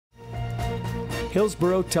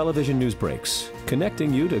Hillsborough Television News Breaks,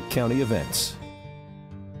 connecting you to county events.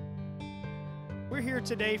 We're here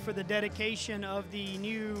today for the dedication of the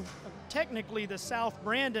new, technically the South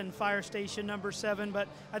Brandon Fire Station number 7, but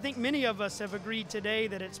I think many of us have agreed today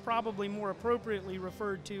that it's probably more appropriately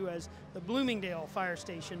referred to as the Bloomingdale Fire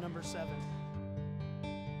Station number 7.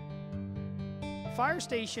 Fire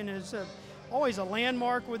station is always a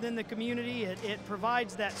landmark within the community. It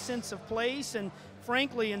provides that sense of place, and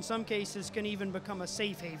frankly, in some cases, can even become a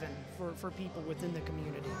safe haven for people within the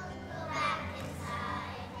community.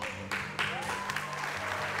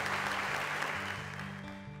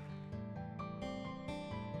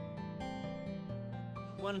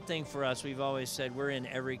 One thing for us, we've always said we're in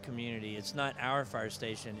every community. It's not our fire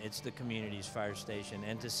station, it's the community's fire station.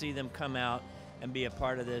 And to see them come out and be a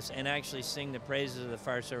part of this and actually sing the praises of the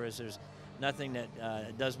fire service, there's nothing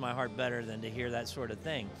that does my heart better than to hear that sort of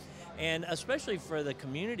thing. And especially for the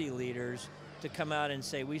community leaders to come out and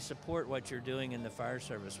say, we support what you're doing in the fire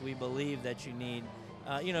service. We believe that you need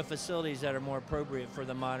facilities that are more appropriate for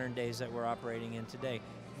the modern days that we're operating in today.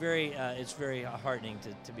 It's very heartening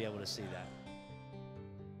to be able to see that.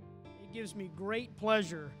 It gives me great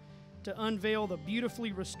pleasure to unveil the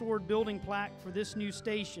beautifully restored building plaque for this new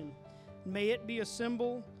station. May it be a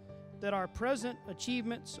symbol that our present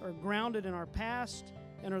achievements are grounded in our past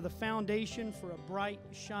and are the foundation for a bright,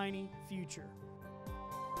 shiny future.